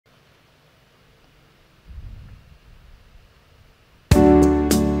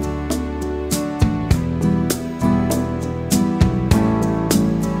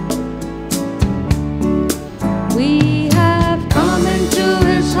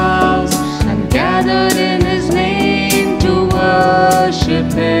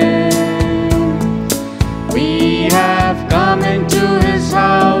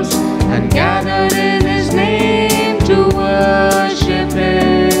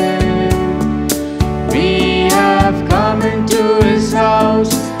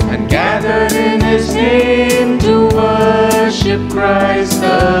Christ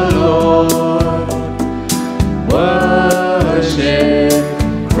the Lord. Worship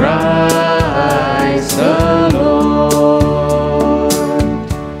Christ the Lord.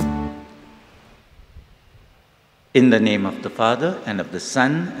 In the name of the Father, and of the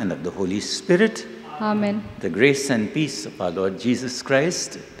Son, and of the Holy Spirit. Amen. The grace and peace of our Lord Jesus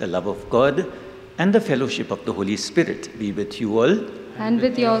Christ, the love of God, and the fellowship of the Holy Spirit be with you all. And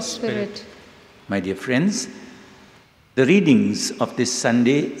with your spirit. My dear friends, the readings of this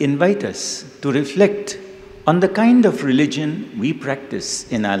Sunday invite us to reflect on the kind of religion we practice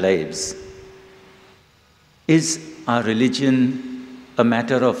in our lives. Is our religion a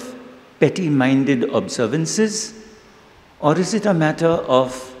matter of petty-minded observances, or is it a matter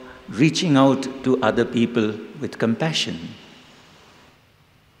of reaching out to other people with compassion?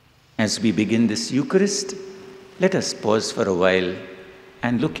 As we begin this Eucharist, let us pause for a while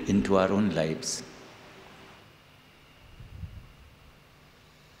and look into our own lives.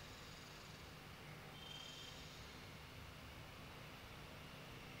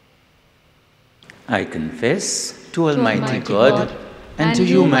 I confess to Almighty God and to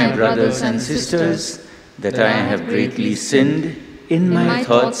you, my brothers and sisters, that I have greatly sinned in my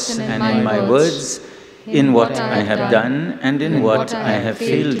thoughts and in my words, in what I have done and in what I have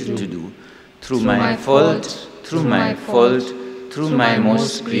failed to do, through my fault, through my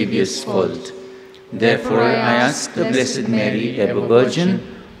most grievous fault. Therefore I ask the Blessed Mary, ever Virgin,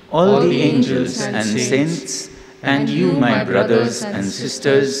 all the angels and saints, and you, my brothers and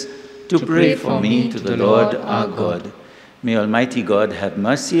sisters, to pray for me to the Lord our God. May Almighty God have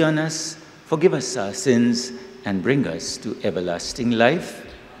mercy on us, forgive us our sins, and bring us to everlasting life.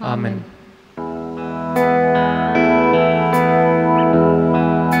 Amen.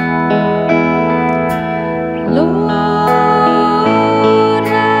 Lord,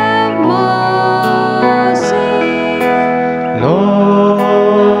 have mercy.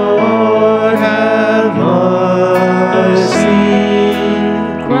 Lord, have mercy.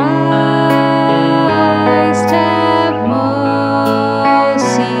 Christ, have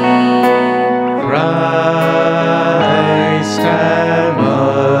mercy. Christ, have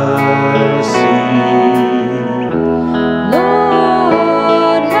mercy.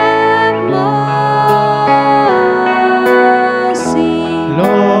 Lord, have mercy.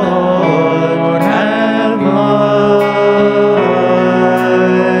 Lord, have mercy.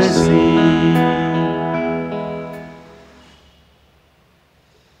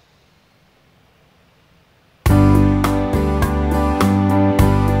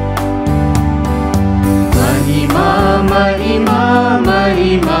 महिमा महिमा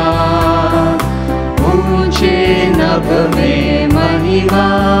महिमा ऊंचे नभ में महिमा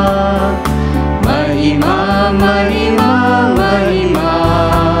महिमा महिमा महिमा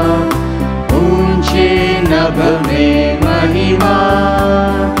ऊंचे नभ में महिमा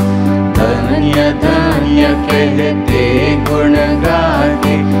धन्य धन्य कहते गुण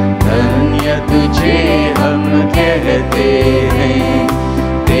गाते धन्य तुझे हम कहते हैं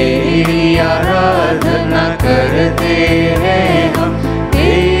तेरी आराधना करते हैं हम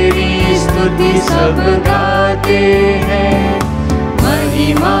तेरी स्तुति सब गाते हैं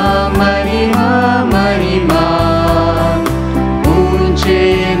महिमा महिमा महिमा ऊंचे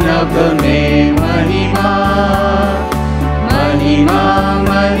नभ में महिमा महिमा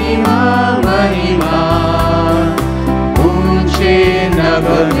महिमा महिमा ऊंचे नभ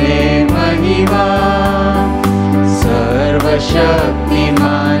में महिमा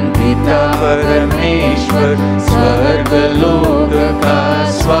सर्वशक्तिमान पिता परमेश्वर स्वर्ग लोक का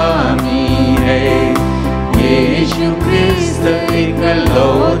स्वामी है यीशु क्रिस्त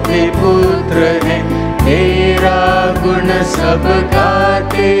इकलौते पुत्र है तेरा गुण सब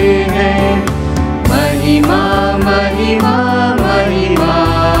गाते हैं महिमा महिमा महिमा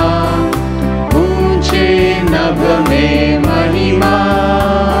ऊंचे नभ में महिमा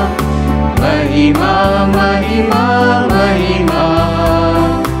महिमा महिमा महिमा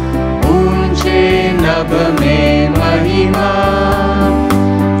ऊंचे नभ में महिमा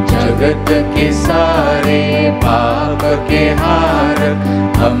जगत के सारे पाप के हारक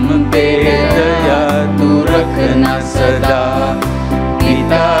हम पे दया तू रखना सदा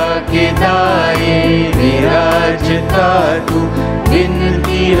पिता के दाए विराजता तू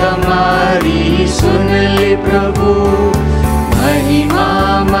विनती हमारी सुन ले प्रभु महिमा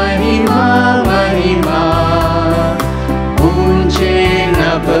महिमा महिमा ऊंचे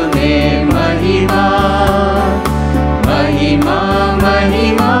नभ में महिमा महिमा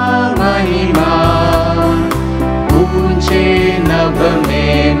महिमा महिमा ऊंचे नभ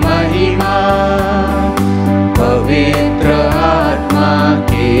में महिमा पवित्र आत्मा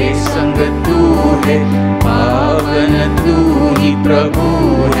के संग तू है पावन तू ही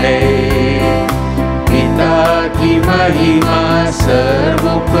है। पिता की महिमा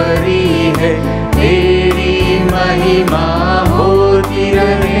सर्वोपरि है, तेरी महिमा होती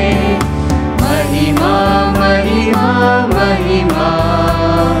रहे। महिमा महिमा महिमा,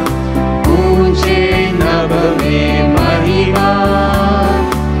 ऊंचे नभ में महिमा।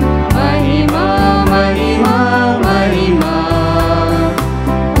 महिमा महिमा महिमा,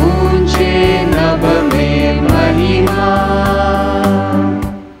 ऊंचे नभ में महिमा।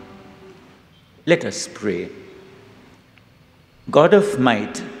 Let us pray. God of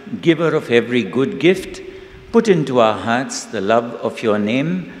might, giver of every good gift, put into our hearts the love of your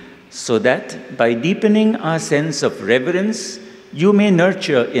name, so that by deepening our sense of reverence, you may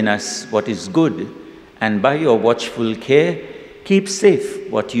nurture in us what is good, and by your watchful care, keep safe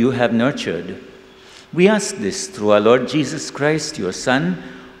what you have nurtured. We ask this through our Lord Jesus Christ, your Son,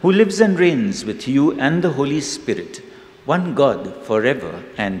 who lives and reigns with you and the Holy Spirit, one God forever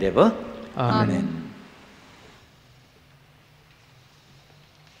and ever. Amen.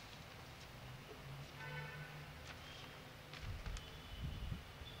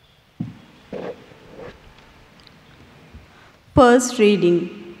 First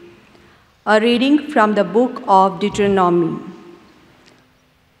reading. A reading from the book of Deuteronomy.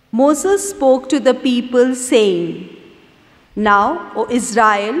 Moses spoke to the people, saying, Now, O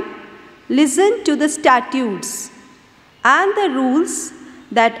Israel, listen to the statutes and the rules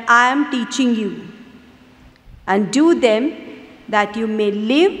that I am teaching you, and do them, that you may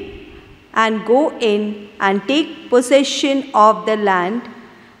live and go in and take possession of the land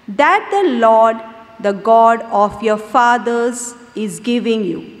that the Lord, the God of your fathers, is giving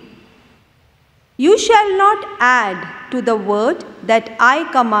you. You shall not add to the word that I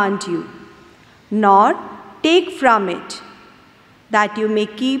command you, nor take from it, that you may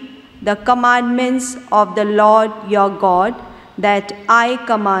keep the commandments of the Lord your God that I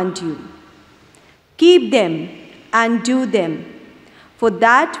command you. Keep them and do them, for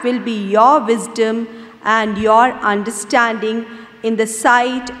that will be your wisdom and your understanding in the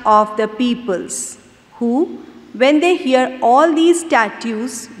sight of the peoples, who, when they hear all these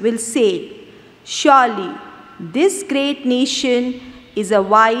statutes, will say, Surely this great nation is a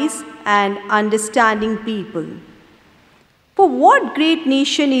wise and understanding people. For what great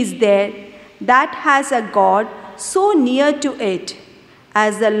nation is there that has a God so near to it,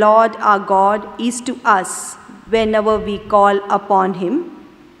 as the Lord our God is to us whenever we call upon him?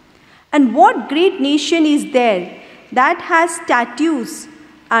 And what great nation is there that has statutes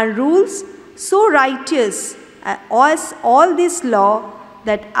and rules so righteous as all this law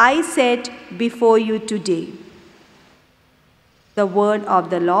that I set before you today? The word of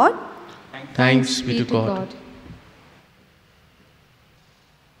the Lord. Thanks be to God.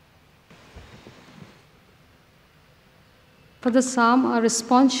 For the psalm, our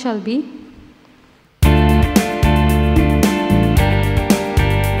response shall be, The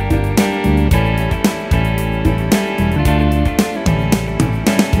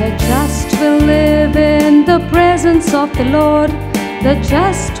just will live in the presence of the Lord. The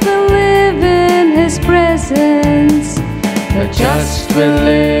just will live in his presence. The just will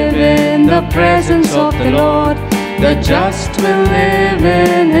live in the presence of the Lord. The just will live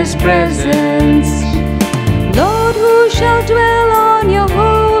in his presence. Lord, who shall dwell on your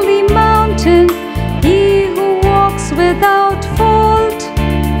holy mountain? He who walks without fault,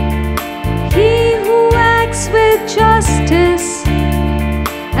 he who acts with justice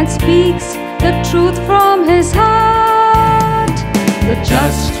and speaks the truth from his heart. The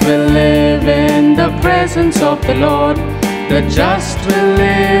just will live in the presence of the Lord. The just will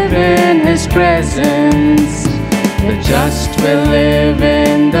live in his presence. The just will live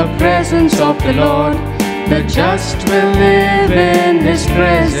in the presence of the Lord. The just will live in his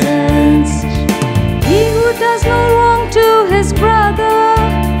presence. He who does no wrong to his brother,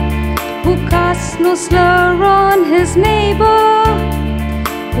 who casts no slur on his neighbor,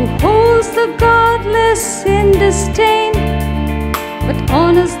 who holds the godless in disdain, but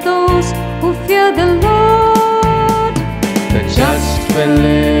honors those who fear the Lord. The just will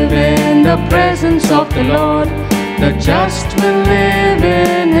live in the presence of the Lord. The just will live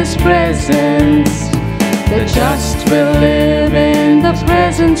in his presence. The just will live in the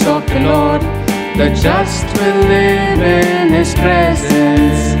presence of the Lord. The just will live in his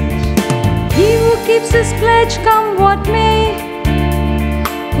presence. He who keeps his pledge come what may,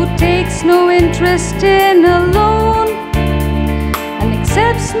 who takes no interest in a loan, and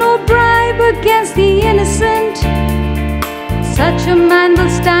accepts no bribe against the innocent, such a man will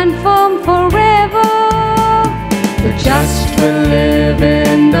stand firm forever. The just will live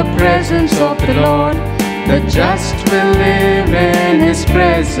in the presence of the Lord. The just will live in His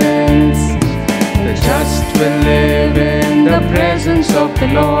presence. The just will live in the presence of the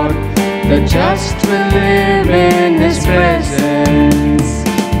Lord. The just will live in His presence.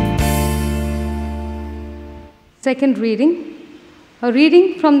 Second reading, a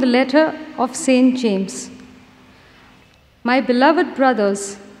reading from the letter of St. James. My beloved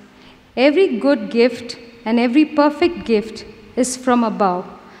brothers, every good gift and every perfect gift is from above,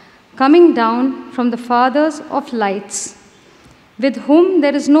 coming down from the Father of lights, with whom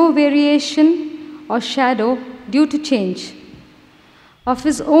there is no variation or shadow due to change. Of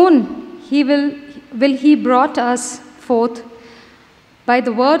His own will He brought us forth by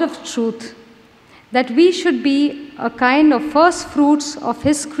the word of truth, that we should be a kind of first fruits of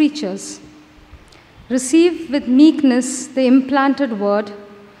His creatures. Receive with meekness the implanted word,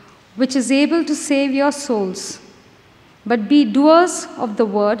 which is able to save your souls. But be doers of the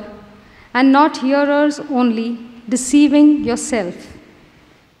word, and not hearers only, deceiving yourself.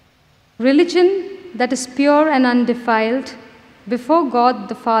 Religion that is pure and undefiled before God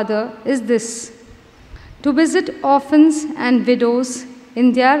the Father is this: to visit orphans and widows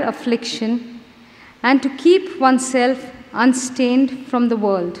in their affliction, and to keep oneself unstained from the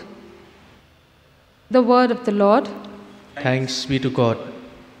world. The word of the Lord. Thanks be to God.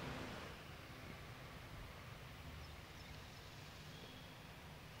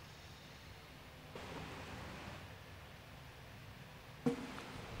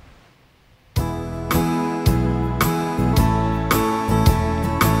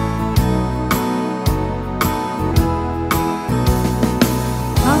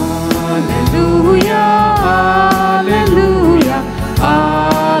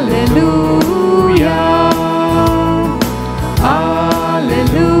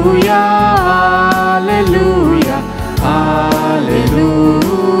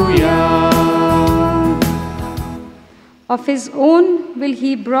 Of His own will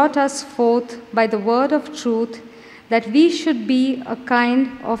He brought us forth by the word of truth, that we should be a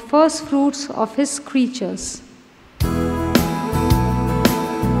kind of first fruits of His creatures.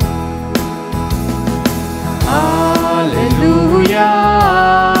 Alleluia,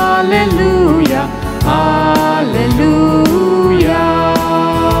 alleluia, alleluia,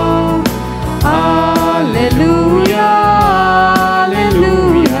 alleluia,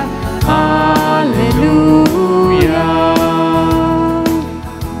 alleluia, alleluia.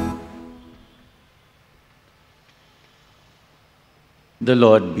 The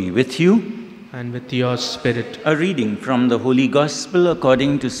Lord be with you. And with your spirit. A reading from the Holy Gospel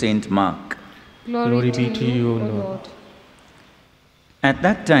according to St. Mark. Glory be to you, Lord. At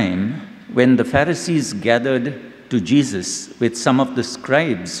that time, when the Pharisees gathered to Jesus with some of the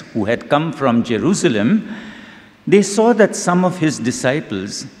scribes who had come from Jerusalem, they saw that some of His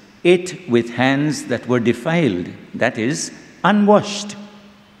disciples ate with hands that were defiled, that is, unwashed.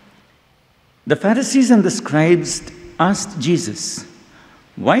 The Pharisees and the scribes asked Jesus,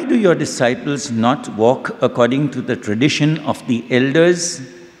 "Why do your disciples not walk according to the tradition of the elders,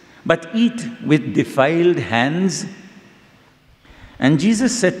 but eat with defiled hands?" And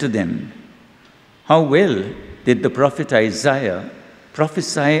Jesus said to them, "How well did the prophet Isaiah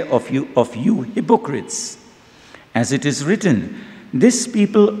prophesy of you hypocrites? As it is written, 'This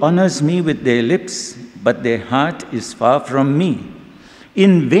people honors me with their lips, but their heart is far from me.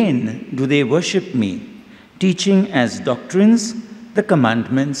 In vain do they worship me, teaching as doctrines the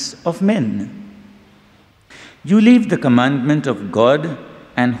commandments of men. You leave the commandment of God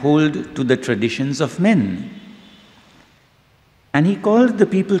and hold to the traditions of men." And He called the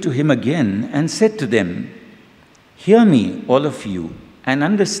people to Him again and said to them, "Hear me, all of you, and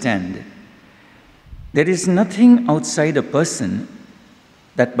understand. There is nothing outside a person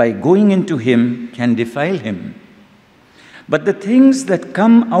that by going into him can defile him. But the things that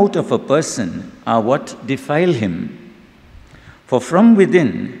come out of a person are what defile him. For from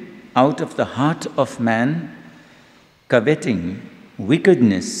within, out of the heart of man, coveting,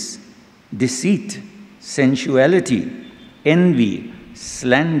 wickedness, deceit, sensuality, envy,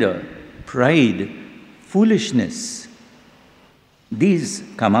 slander, pride, foolishness, these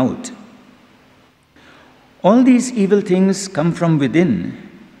come out. All these evil things come from within,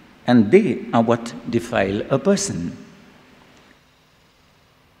 and they are what defile a person."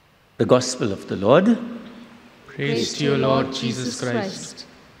 The Gospel of the Lord. Praise to you, Lord Jesus Christ.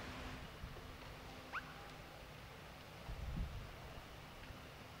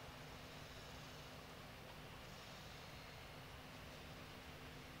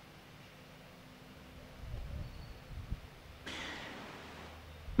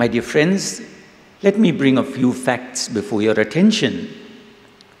 My dear friends, let me bring a few facts before your attention.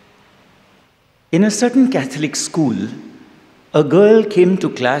 In a certain Catholic school, a girl came to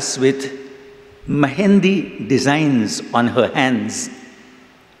class with mehendi designs on her hands.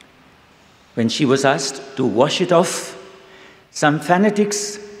 When she was asked to wash it off, some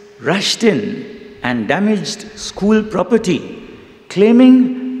fanatics rushed in and damaged school property,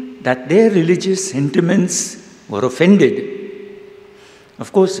 claiming that their religious sentiments were offended.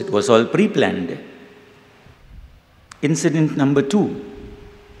 Of course, it was all pre-planned. Incident number 2.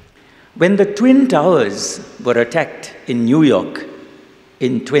 When the Twin Towers were attacked in New York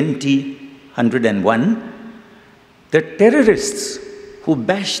in 2001, the terrorists who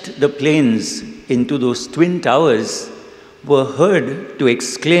bashed the planes into those Twin Towers were heard to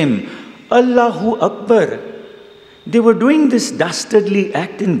exclaim, "Allahu Akbar." They were doing this dastardly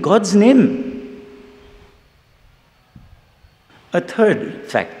act in God's name. A third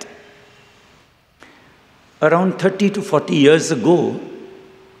fact. Around 30 to 40 years ago,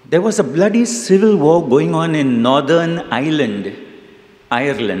 there was a bloody civil war going on in Northern Ireland.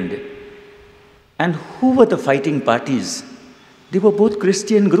 And who were the fighting parties? They were both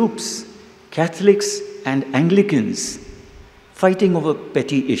Christian groups, Catholics and Anglicans, fighting over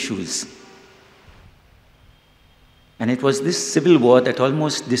petty issues. And it was this civil war that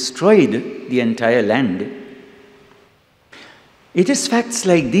almost destroyed the entire land. It is facts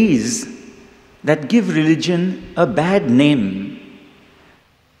like these that give religion a bad name.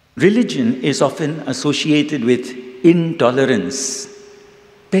 Religion is often associated with intolerance,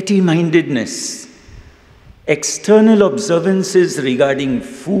 petty-mindedness, external observances regarding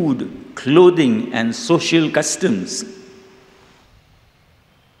food, clothing, and social customs.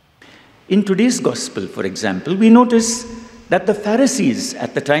 In today's gospel, for example, we notice that the Pharisees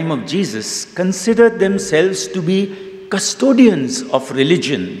at the time of Jesus considered themselves to be custodians of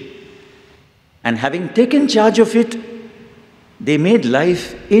religion. And having taken charge of it, they made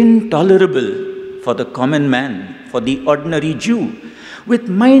life intolerable for the common man, for the ordinary Jew, with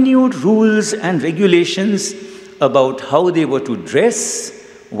minute rules and regulations about how they were to dress,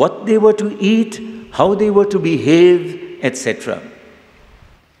 what they were to eat, how they were to behave, etc.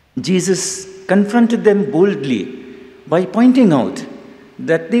 Jesus confronted them boldly by pointing out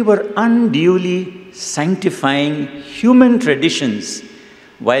that they were unduly sanctifying human traditions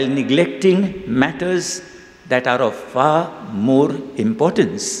while neglecting matters that are of far more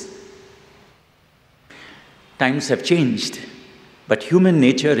importance. Times have changed, but human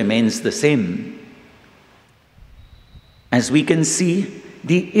nature remains the same. As we can see,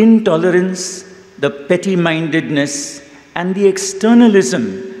 the intolerance, the petty-mindedness, and the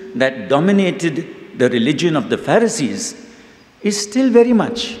externalism that dominated the religion of the Pharisees is still very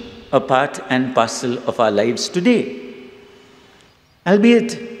much a part and parcel of our lives today,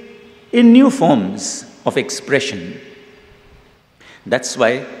 albeit in new forms of expression. That's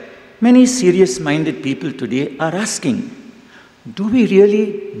why many serious-minded people today are asking, do we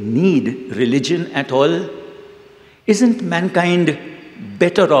really need religion at all? Isn't mankind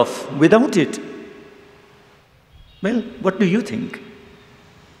better off without it? Well, what do you think?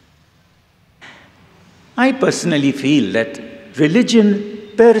 I personally feel that religion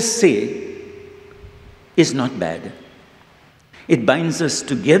per se is not bad. It binds us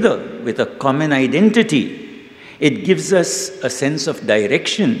together with a common identity. It gives us a sense of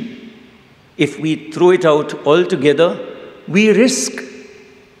direction. If we throw it out altogether, we risk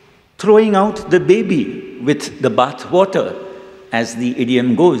throwing out the baby with the bath water, as the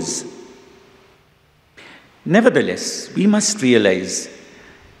idiom goes. Nevertheless, we must realize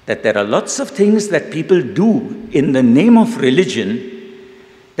that there are lots of things that people do in the name of religion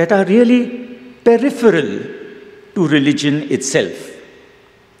that are really peripheral to religion itself.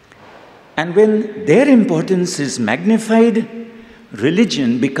 And when their importance is magnified,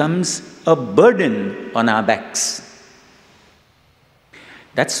 religion becomes a burden on our backs.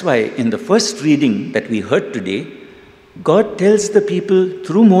 That's why in the first reading that we heard today, God tells the people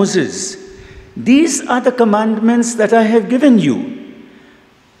through Moses, "These are the commandments that I have given you.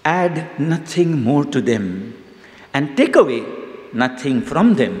 Add nothing more to them, and take away nothing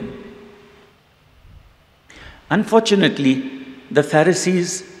from them." Unfortunately, the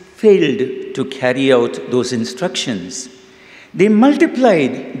Pharisees failed to carry out those instructions. They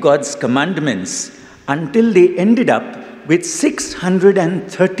multiplied God's commandments until they ended up with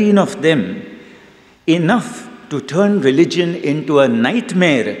 613 of them, enough to turn religion into a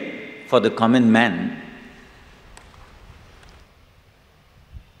nightmare for the common man.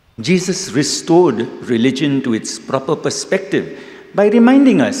 Jesus restored religion to its proper perspective by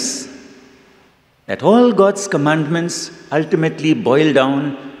reminding us that all God's commandments ultimately boil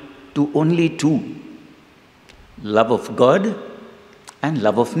down to only two: love of God and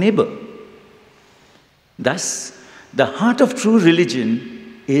love of neighbor. Thus, the heart of true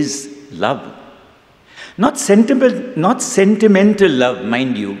religion is love. Not sentimental love,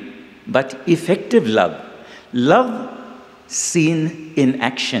 mind you, but effective love. Love seen in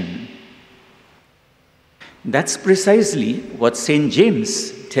action. That's precisely what St.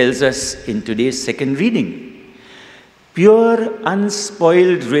 James tells us in today's second reading. Pure,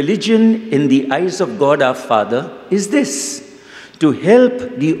 unspoiled religion in the eyes of God our Father is this: to help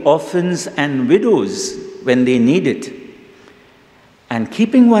the orphans and widows when they need it, and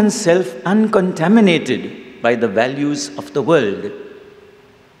keeping oneself uncontaminated by the values of the world.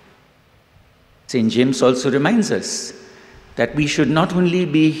 St. James also reminds us that we should not only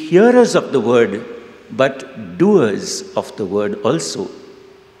be hearers of the word, but doers of the word also.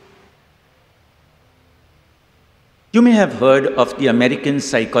 You may have heard of the American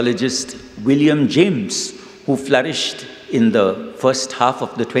psychologist William James, who flourished in the first half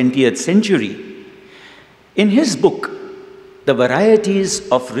of the 20th century. In his book, The Varieties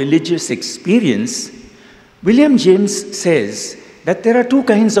of Religious Experience, William James says that there are two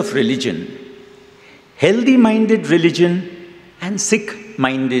kinds of religion: healthy-minded religion and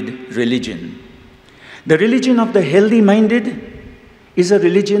sick-minded religion. The religion of the healthy-minded is a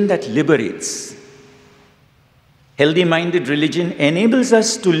religion that liberates. Healthy-minded religion enables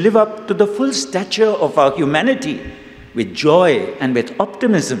us to live up to the full stature of our humanity with joy and with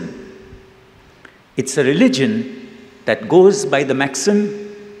optimism. It's a religion that goes by the maxim,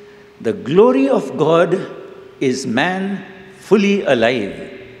 "The glory of God is man fully alive."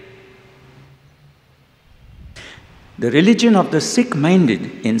 The religion of the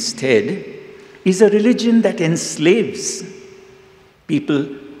sick-minded, instead, is a religion that enslaves people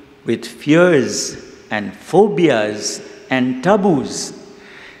with fears and phobias and taboos,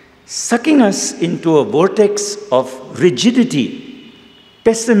 sucking us into a vortex of rigidity,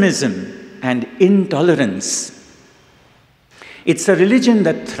 pessimism, and intolerance. It's a religion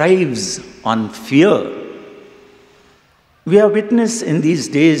that thrives on fear. We are witness in these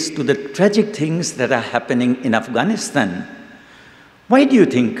days to the tragic things that are happening in Afghanistan. Why do you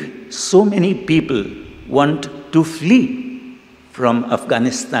think so many people want to flee from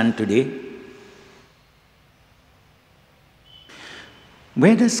Afghanistan today?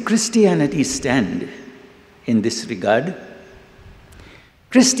 Where does Christianity stand in this regard?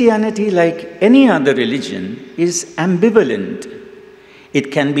 Christianity, like any other religion, is ambivalent.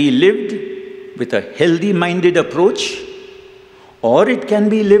 It can be lived with a healthy-minded approach, or it can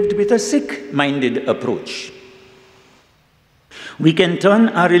be lived with a sick-minded approach. We can turn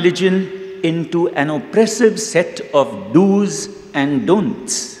our religion into an oppressive set of do's and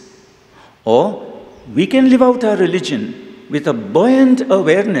don'ts, or we can live out our religion with a buoyant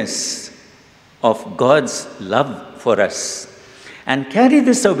awareness of God's love for us, and carry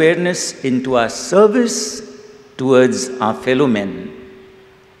this awareness into our service towards our fellow men.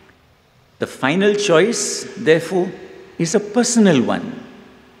 The final choice, therefore, is a personal one.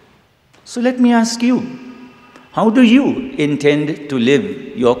 So let me ask you, how do you intend to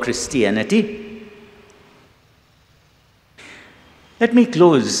live your Christianity? Let me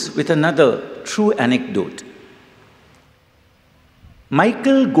close with another true anecdote.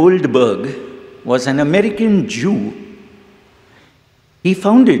 Michael Goldberg was an American Jew. He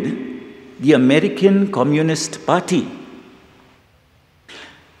founded the American Communist Party.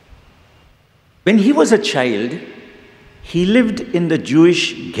 When he was a child, he lived in the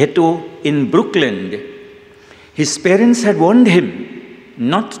Jewish ghetto in Brooklyn. His parents had warned him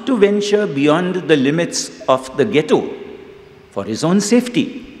not to venture beyond the limits of the ghetto for his own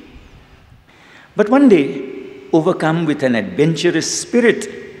safety. But one day, overcome with an adventurous spirit,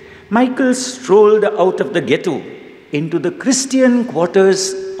 Michael strolled out of the ghetto into the Christian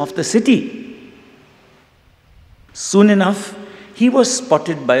quarters of the city. Soon enough, he was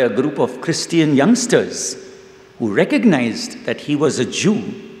spotted by a group of Christian youngsters who recognized that he was a Jew.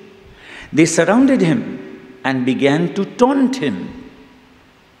 They surrounded him and began to taunt him,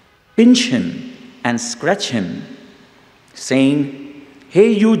 pinch him, and scratch him, saying,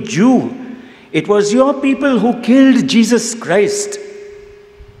 "Hey, you Jew, it was your people who killed Jesus Christ."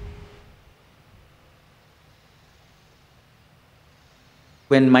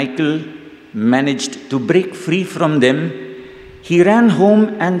 When Michael managed to break free from them, he ran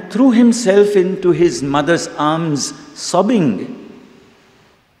home and threw himself into his mother's arms, sobbing.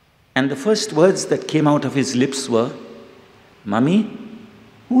 And the first words that came out of his lips were, "Mommy,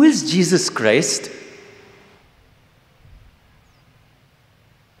 who is Jesus Christ?"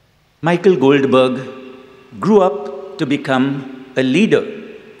 Michael Goldberg grew up to become a leader.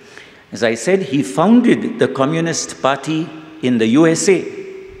 As I said, he founded the Communist Party in the USA.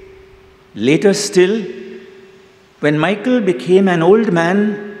 Later still, When Michael became an old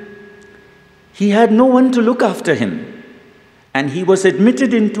man, he had no one to look after him, and he was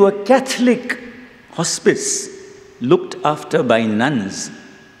admitted into a Catholic hospice looked after by nuns.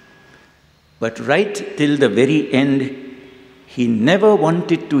 But right till the very end, he never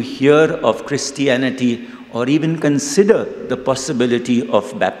wanted to hear of Christianity or even consider the possibility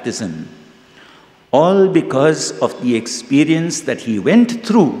of baptism. All because of the experience that he went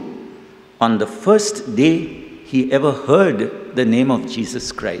through on the first day he ever heard the name of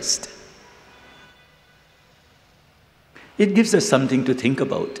Jesus Christ. It gives us something to think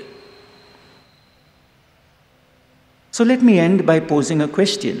about. So let me end by posing a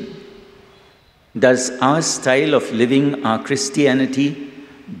question. Does our style of living our Christianity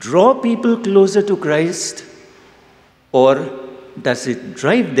draw people closer to Christ, or does it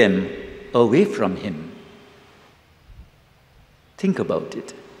drive them away from Him? Think about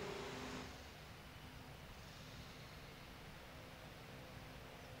it.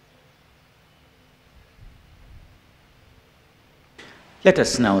 Let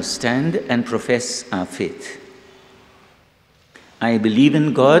us now stand and profess our faith. I believe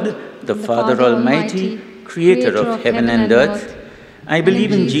in God, the Father Almighty, creator of heaven and earth. I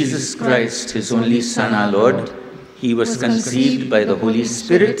believe in Jesus Christ, His only Son, our Lord. He was conceived by the Holy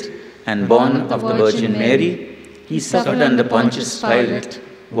Spirit and born of the Virgin Mary. He suffered under Pontius Pilate,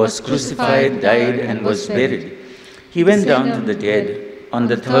 was crucified, died, and was buried. He went down to the dead. On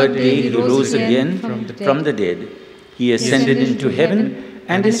the third day He rose again from the dead. He ascended into heaven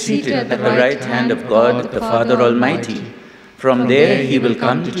and is seated at the right hand of God, the Father Almighty. From there He will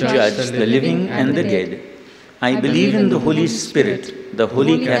come to judge the living and the dead. I believe in the Holy Spirit, the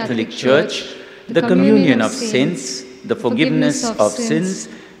Holy Catholic Church, the communion of saints, the forgiveness of sins,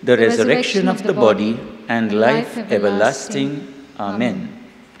 the resurrection of the body, and life everlasting. Amen.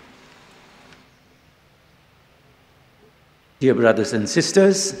 Dear brothers and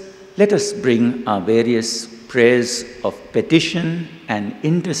sisters, let us bring our various prayers of petition and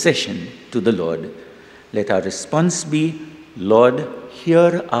intercession to the Lord. Let our response be, Lord,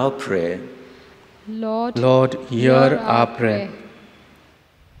 hear our prayer. Lord, hear our prayer.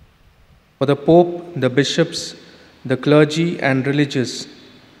 For the Pope, the bishops, the clergy and religious,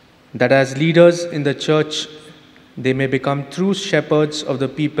 that as leaders in the Church, they may become true shepherds of the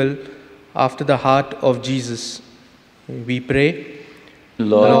people after the heart of Jesus. We pray,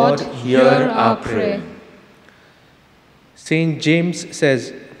 Lord, hear our prayer. Saint James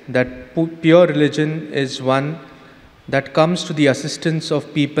says that pure religion is one that comes to the assistance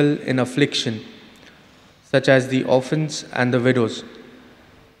of people in affliction, such as the orphans and the widows,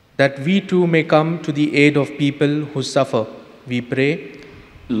 that we too may come to the aid of people who suffer. We pray,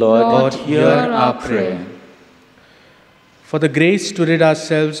 Lord, hear our prayer. For the grace to rid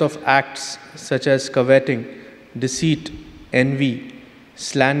ourselves of acts such as coveting, deceit, envy,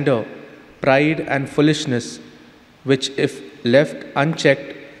 slander, pride and foolishness, which if left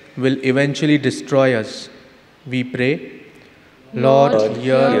unchecked will eventually destroy us. We pray, Lord,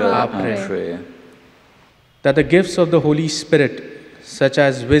 hear our prayer. That the gifts of the Holy Spirit, such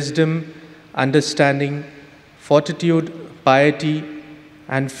as wisdom, understanding, fortitude, piety,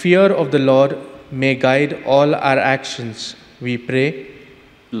 and fear of the Lord, may guide all our actions. We pray,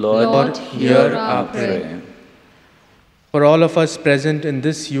 Lord, hear our prayer. For all of us present in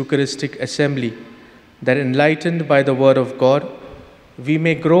this Eucharistic assembly, that enlightened by the Word of God, we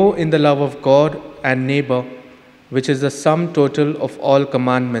may grow in the love of God and neighbor, which is the sum total of all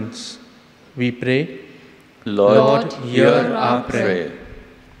commandments. We pray, Lord, hear our prayer.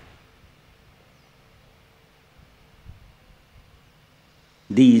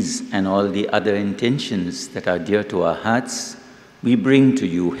 These and all the other intentions that are dear to our hearts, we bring to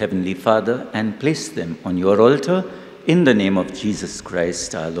you, Heavenly Father, and place them on your altar in the name of Jesus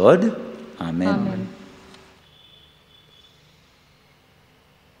Christ our Lord. Amen. Amen.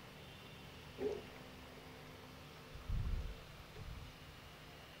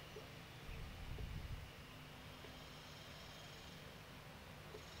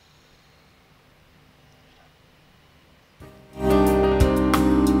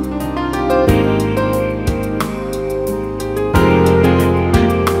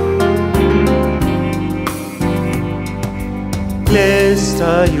 Blessed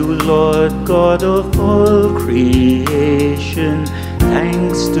are you, Lord God of all creation.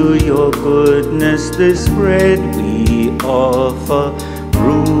 Thanks to your goodness, this bread we offer,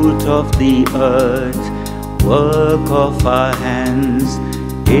 fruit of the earth, work of our hands.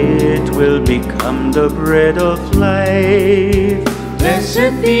 It will become the bread of life.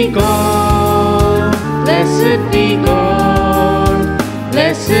 Blessed be God, blessed be God,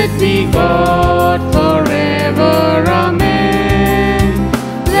 blessed be God forever. forever. Amen.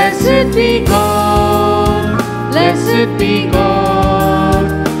 Blessed be God, blessed be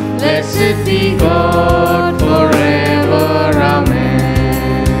God, blessed be God forever.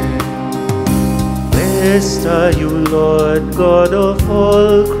 Amen. Blessed are you, Lord, God of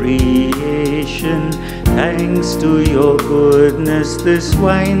all creation. Thanks to your goodness, this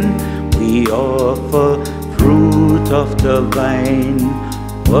wine we offer, fruit of the vine,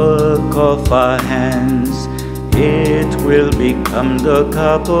 work of our hands. It will become the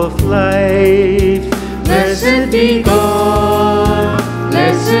cup of life. Blessed be God,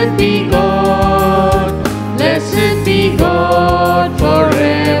 blessed be God, blessed be God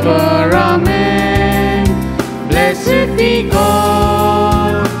forever. Amen. Blessed be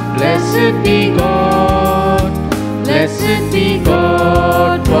God, blessed be God, blessed be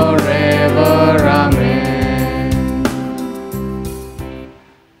God forever. Amen.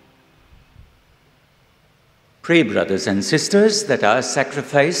 Pray, brothers and sisters, that our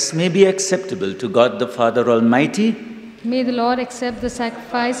sacrifice may be acceptable to God the Father Almighty. May the Lord accept the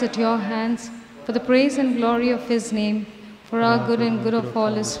sacrifice at your hands for the praise and glory of his name, for our good and good of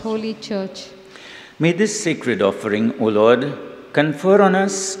all his holy church. May this sacred offering, O Lord, confer on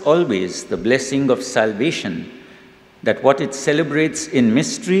us always the blessing of salvation, that what it celebrates in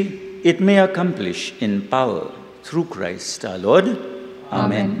mystery, it may accomplish in power through Christ our Lord.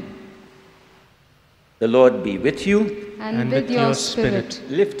 Amen. The Lord be with you. And with your spirit.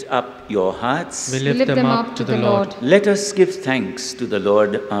 Lift up your hearts. We lift them up to the Lord. Let us give thanks to the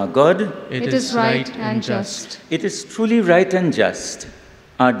Lord our God. It is right and just. It is truly right and just,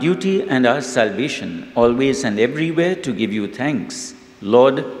 our duty and our salvation, always and everywhere to give you thanks,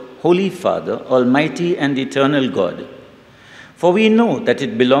 Lord, Holy Father, Almighty and eternal God. For we know that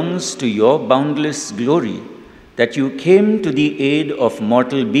it belongs to your boundless glory that you came to the aid of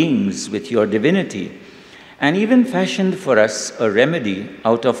mortal beings with your divinity, and even fashioned for us a remedy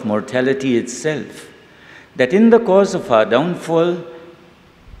out of mortality itself, that the cause of our downfall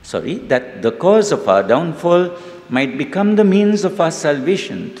might become the means of our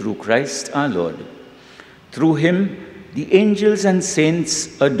salvation through Christ our Lord. Through him, the angels and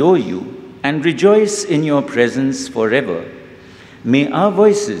saints adore you and rejoice in your presence forever. May our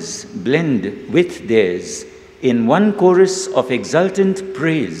voices blend with theirs in one chorus of exultant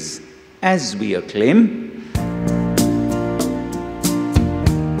praise as we acclaim,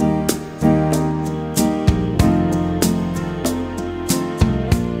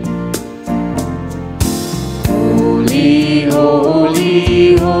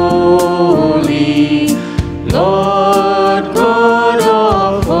 Holy, holy, Lord God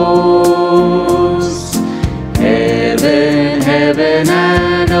of hosts. Heaven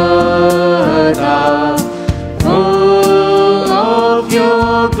and earth are full of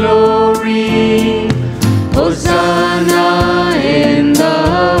your glory. Hosanna in the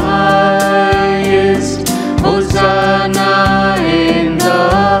highest. Hosanna in the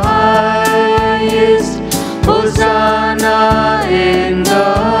highest. Hosanna in the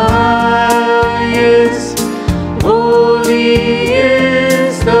highest. Holy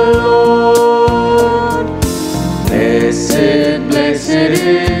is the Lord. Blessed, blessed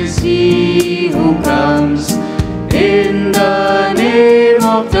is he who comes in the name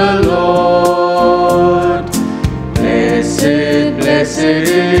of the Lord. Blessed, blessed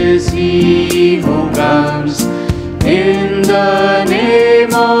is he who comes in the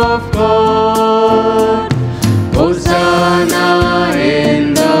name of God. Hosanna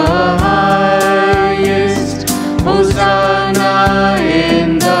in the highest. Hosanna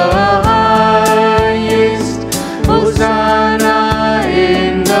in the highest. Hosanna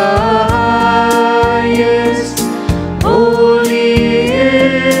in the highest. Holy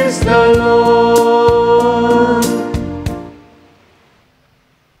is the Lord.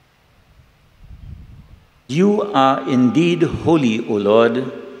 You are indeed holy, O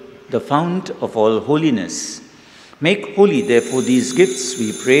Lord, the fount of all holiness. Make holy, therefore, these gifts,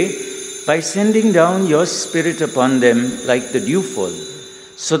 we pray, by sending down your Spirit upon them like the dewfall,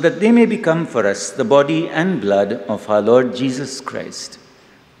 so that they may become for us the body and blood of our Lord Jesus Christ.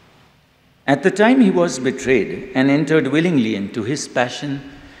 At the time he was betrayed and entered willingly into his passion,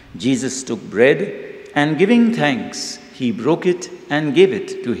 Jesus took bread, and giving thanks, he broke it and gave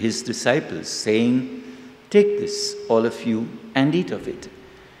it to his disciples, saying, "Take this, all of you, and eat of it,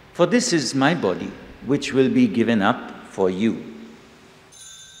 for this is my body, which will be given up for you."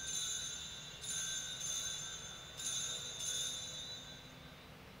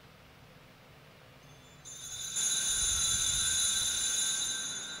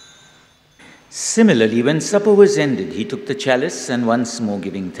 Similarly, when supper was ended, he took the chalice and once more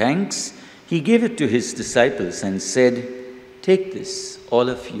giving thanks, He gave it to his disciples and said, "Take this, all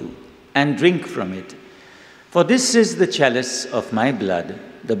of you, and drink from it. For this is the chalice of my blood,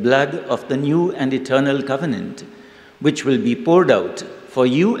 the blood of the new and eternal covenant, which will be poured out for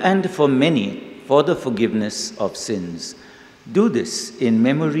you and for many for the forgiveness of sins. Do this in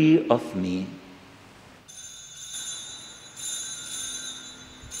memory of me."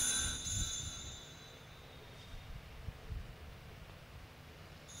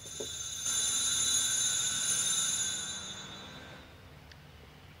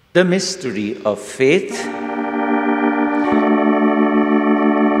 The mystery of faith.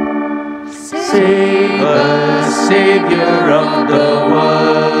 Save us, Savior of the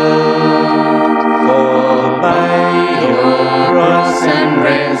world, for by your cross and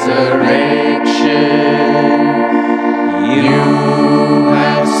resurrection you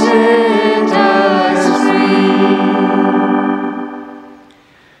have set us free.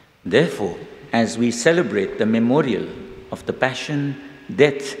 Therefore, as we celebrate the memorial of the Passion,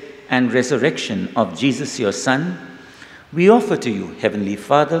 death, and resurrection of Jesus, your Son, we offer to you, Heavenly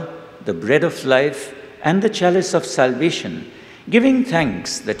Father, the bread of life and the chalice of salvation, giving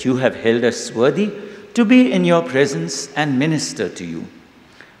thanks that you have held us worthy to be in your presence and minister to you.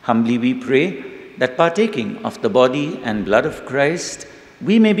 Humbly we pray that partaking of the body and blood of Christ,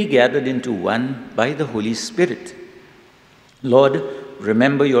 we may be gathered into one by the Holy Spirit. Lord,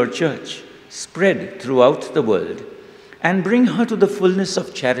 remember your church, spread throughout the world, and bring her to the fullness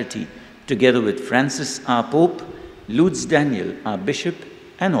of charity, together with Francis, our Pope, Lutz Daniel, our Bishop,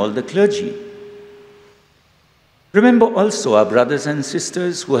 and all the clergy. Remember also our brothers and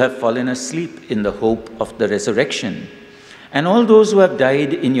sisters who have fallen asleep in the hope of the resurrection, and all those who have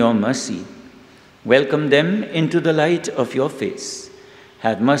died in your mercy. Welcome them into the light of your face.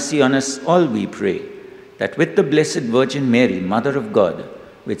 Have mercy on us all, we pray, that with the Blessed Virgin Mary, Mother of God,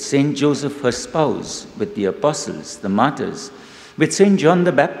 with Saint Joseph, her spouse, with the apostles, the martyrs, with Saint John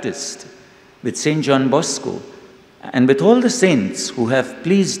the Baptist, with Saint John Bosco, and with all the saints who have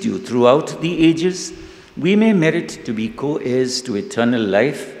pleased you throughout the ages, we may merit to be co-heirs to eternal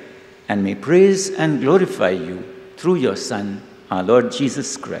life and may praise and glorify you through your Son, our Lord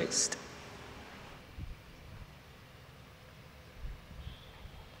Jesus Christ.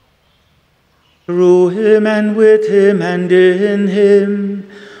 Through him and with him and in him,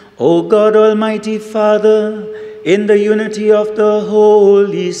 O God, Almighty Father, in the unity of the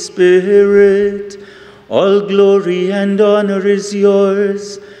Holy Spirit, all glory and honor is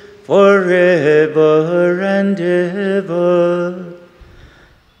yours forever and ever.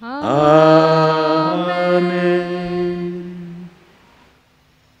 Amen.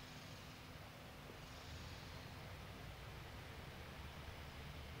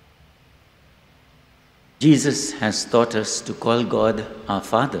 Jesus has taught us to call God our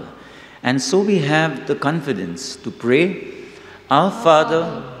Father, and so we have the confidence to pray, Our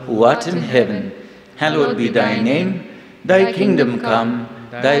Father, who art in heaven, hallowed be thy name. Thy kingdom come,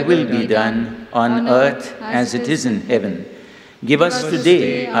 thy will be done, on earth as it is in heaven. Give us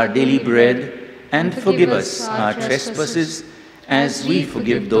today our daily bread, and forgive us our trespasses, as we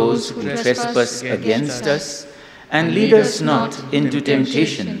forgive those who trespass against us. And lead us not into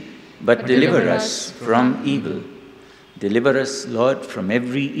temptation, but deliver us from evil. Deliver us, Lord, from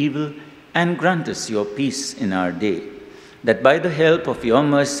every evil, and grant us your peace in our day, that by the help of your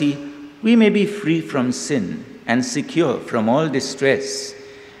mercy we may be free from sin and secure from all distress,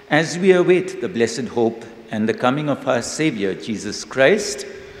 as we await the blessed hope and the coming of our Savior, Jesus Christ.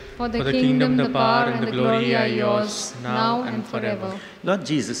 For the kingdom, the power, and the glory are yours, now and forever. Lord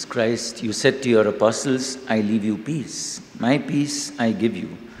Jesus Christ, you said to your apostles, I leave you peace. My peace I give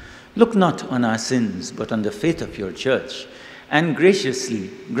you. Look not on our sins, but on the faith of your church, and graciously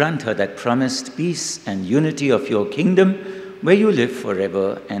grant her that promised peace and unity of your kingdom, where you live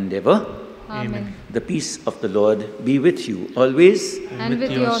forever and ever. Amen. The peace of the Lord be with you always. And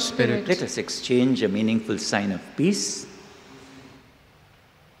with your spirit. Let us exchange a meaningful sign of peace.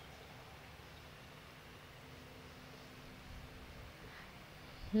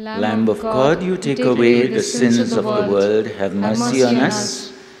 Lamb of God, you take away the sins of the world, have mercy on us.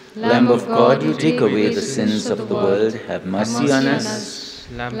 Lamb of God, you take away the sins of the world, have mercy on us.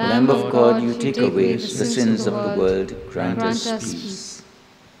 Lamb of God, you take away the sins of the world, grant us peace.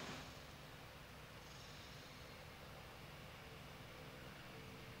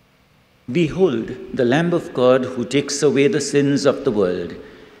 Behold, the Lamb of God who takes away the sins of the world.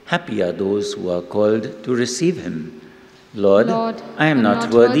 Happy are those who are called to receive him. Lord, I am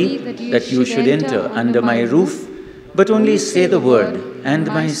not worthy that you should enter under my roof, but only say the word, and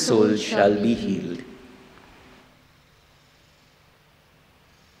my soul shall be healed.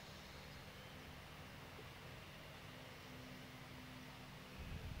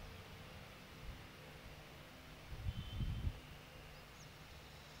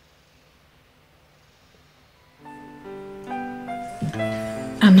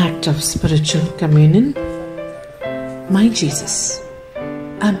 An act of spiritual communion. My Jesus,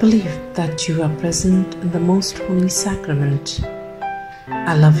 I believe that you are present in the most holy sacrament.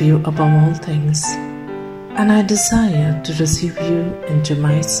 I love you above all things, and I desire to receive you into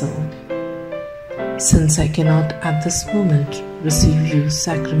my soul. Since I cannot at this moment receive you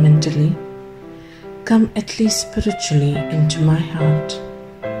sacramentally, come at least spiritually into my heart.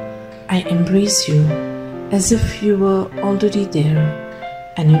 I embrace you as if you were already there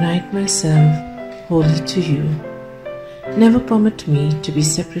and unite myself wholly to you. Never permit me to be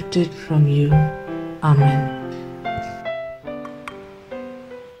separated from you. Amen.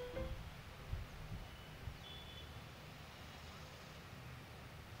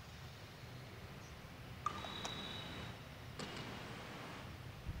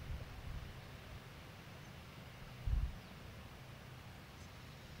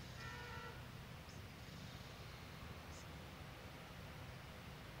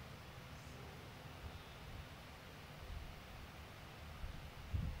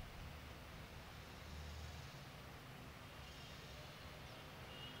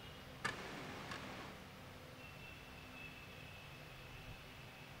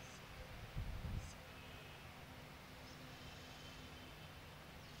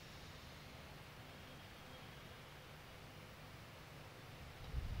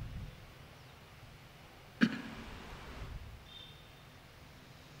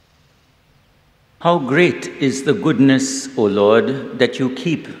 How great is the goodness, O Lord, that you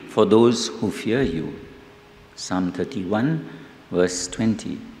keep for those who fear you. Psalm 31, verse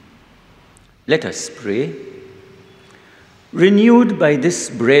 20. Let us pray. Renewed by this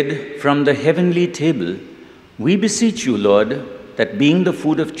bread from the heavenly table, we beseech you, Lord, that being the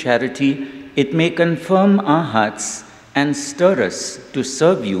food of charity, it may confirm our hearts and stir us to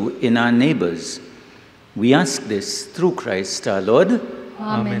serve you in our neighbors. We ask this through Christ our Lord.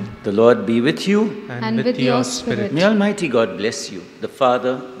 Amen. The Lord be with you. And with your spirit. May Almighty God bless you, the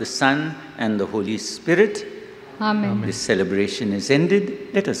Father, the Son, and the Holy Spirit. Amen. This celebration is ended.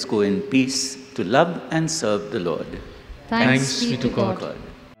 Let us go in peace to love and serve the Lord. Thanks be to God.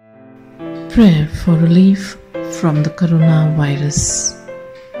 Prayer for relief from the coronavirus.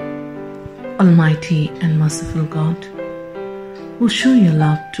 Almighty and merciful God, who show your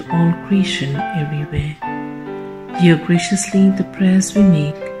love to all creation everywhere, hear graciously the prayers we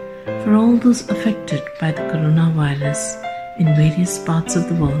make for all those affected by the coronavirus in various parts of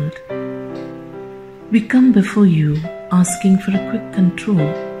the world. We come before you asking for a quick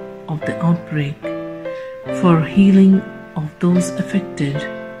control of the outbreak, for healing of those affected,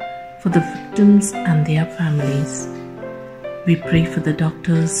 for the victims and their families. We pray for the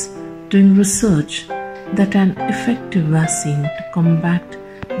doctors doing research that an effective vaccine to combat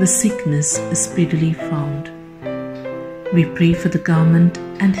the sickness is speedily found. We pray for the government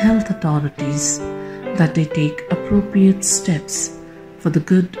and health authorities that they take appropriate steps for the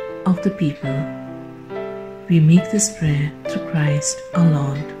good of the people. We make this prayer through Christ our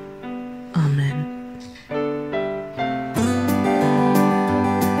Lord. Amen.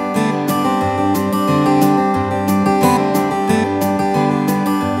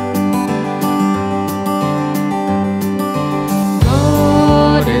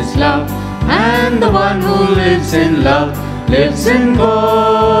 God is love, and the one who lives in love lives in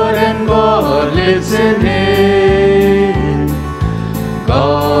God, and God lives in him.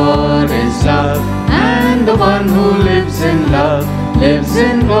 God is love, and the one who lives in love lives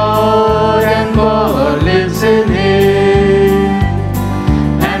in God, and God lives in him.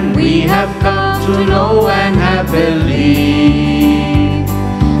 And we have come to know and have believed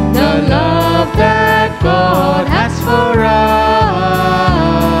the love that God has for us.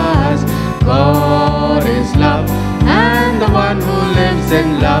 God is love, and the one who lives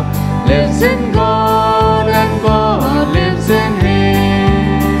in love lives in God, and God lives in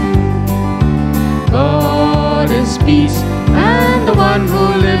him. God is peace, and the one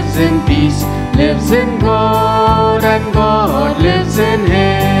who lives in peace lives in God, and God lives in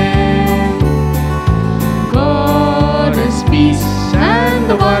him. God is peace, and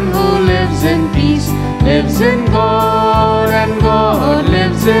the one who lives in peace lives in God, and God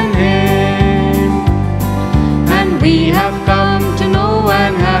lives in him. And we have come to know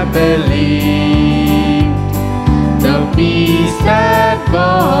and have believed the peace that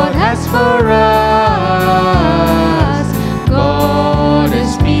God has for us. God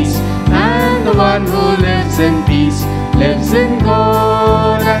is peace, and the one who lives in peace lives in God.